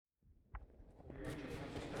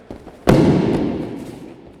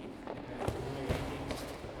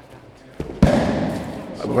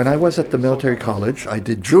When I was at the military college, I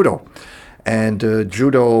did judo. And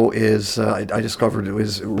judo is, I discovered it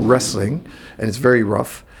was wrestling, and it's very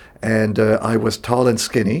rough. And I was tall and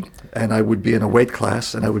skinny, and I would be in a weight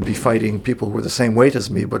class, and I would be fighting people who were the same weight as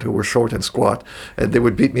me, but who were short and squat. And they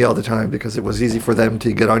would beat me all the time because it was easy for them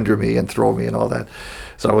to get under me and throw me and all that.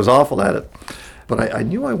 So I was awful at it. But I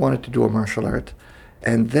knew I wanted to do a martial art.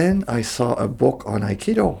 And then I saw a book on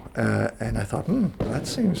Aikido, and I thought, that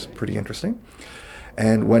seems pretty interesting.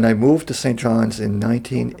 And when I moved to St. John's in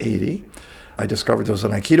 1980, I discovered there was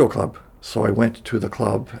an Aikido club. So I went to the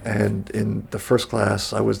club, and in the first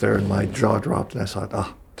class, I was there and my jaw dropped, and I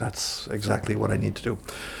thought, that's exactly what I need to do.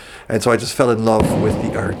 And so I just fell in love with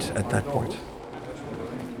the art at that point.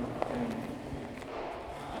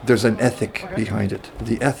 There's an ethic behind it.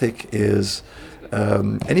 The ethic is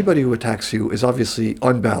anybody who attacks you is obviously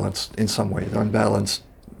unbalanced in some way. They're unbalanced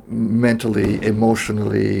mentally,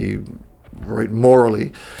 emotionally, right,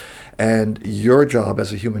 morally. And your job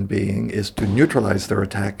as a human being is to neutralize their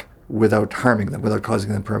attack without harming them, without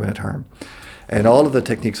causing them permanent harm. And all of the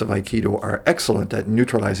techniques of Aikido are excellent at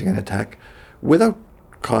neutralizing an attack without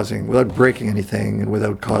breaking anything and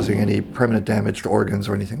without causing any permanent damage to organs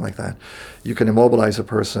or anything like that. You can immobilize a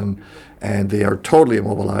person and they are totally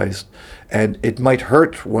immobilized, and it might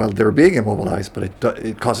hurt while they're being immobilized, but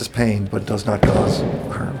it causes pain, but does not cause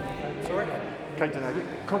harm.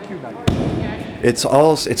 It's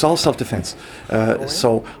all self-defense.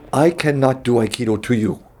 So I cannot do Aikido to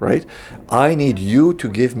you, right? I need you to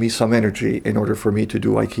give me some energy in order for me to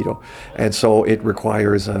do Aikido. And so it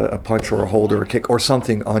requires a punch or a hold or a kick or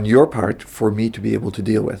something on your part for me to be able to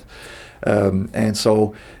deal with. And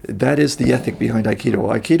so that is the ethic behind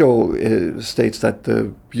Aikido. Aikido states that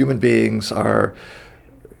the human beings are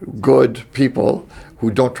good people who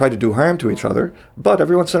don't try to do harm to each other, but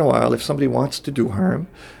every once in a while, if somebody wants to do harm,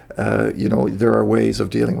 there are ways of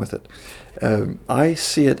dealing with it. I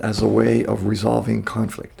see it as a way of resolving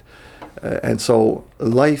conflict. And so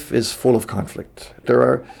life is full of conflict. There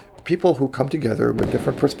are people who come together with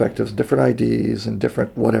different perspectives, different ideas, and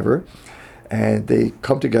different whatever, and they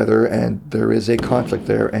come together and there is a conflict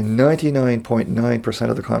there, and 99.9%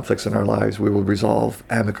 of the conflicts in our lives we will resolve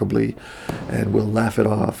amicably, and we'll laugh it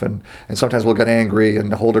off, and sometimes we'll get angry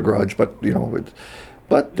and hold a grudge, but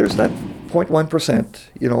but there's that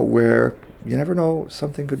 0.1%, where you never know,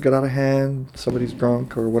 something could get out of hand, somebody's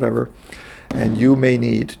drunk or whatever, and you may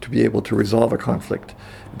need to be able to resolve a conflict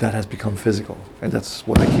that has become physical, and that's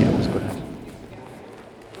what Aikido is good at.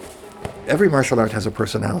 Every martial art has a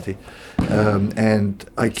personality, and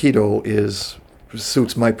Aikido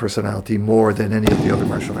suits my personality more than any of the other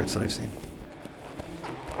martial arts that I've seen.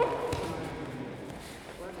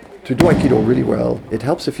 To do Aikido really well, it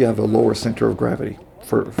helps if you have a lower center of gravity,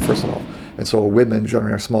 first of all. And so women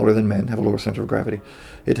generally are smaller than men, have a lower center of gravity.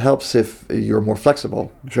 It helps if you're more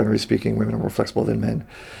flexible. Generally speaking, women are more flexible than men.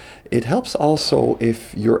 It helps also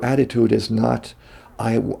if your attitude is not,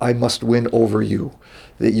 I must win over you.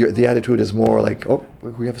 The attitude is more like,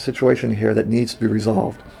 we have a situation here that needs to be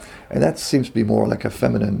resolved. And that seems to be more like a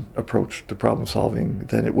feminine approach to problem solving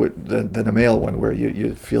than a male one where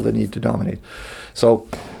you feel the need to dominate. So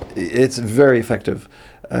it's very effective.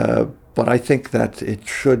 But I think that it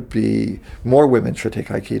should be, more women should take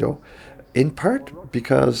Aikido, in part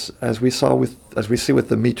because as we see with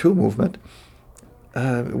the Me Too movement,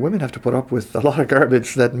 women have to put up with a lot of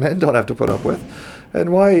garbage that men don't have to put up with.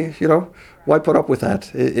 And why put up with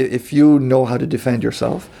that? If you know how to defend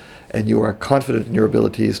yourself and you are confident in your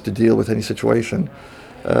abilities to deal with any situation,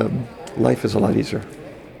 life is a lot easier.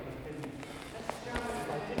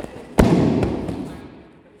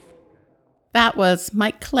 That was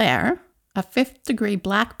Mike Clare, a 5th degree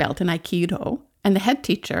black belt in Aikido and the head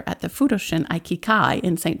teacher at the Fudoshin Aikikai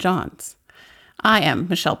in St. John's. I am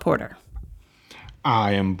Michelle Porter.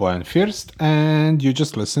 I am Boyan First, and you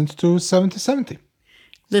just listened to 7070.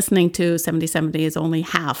 Listening to 7070 is only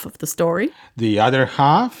half of the story. The other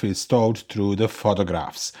half is told through the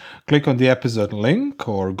photographs. Click on the episode link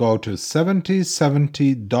or go to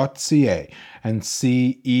 7070.ca and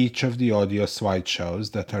see each of the audio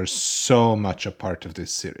slideshows that are so much a part of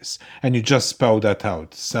this series. And you just spell that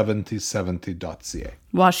out, 7070.ca.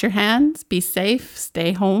 Wash your hands, be safe,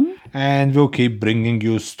 stay home. And we'll keep bringing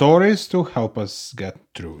you stories to help us get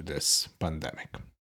through this pandemic.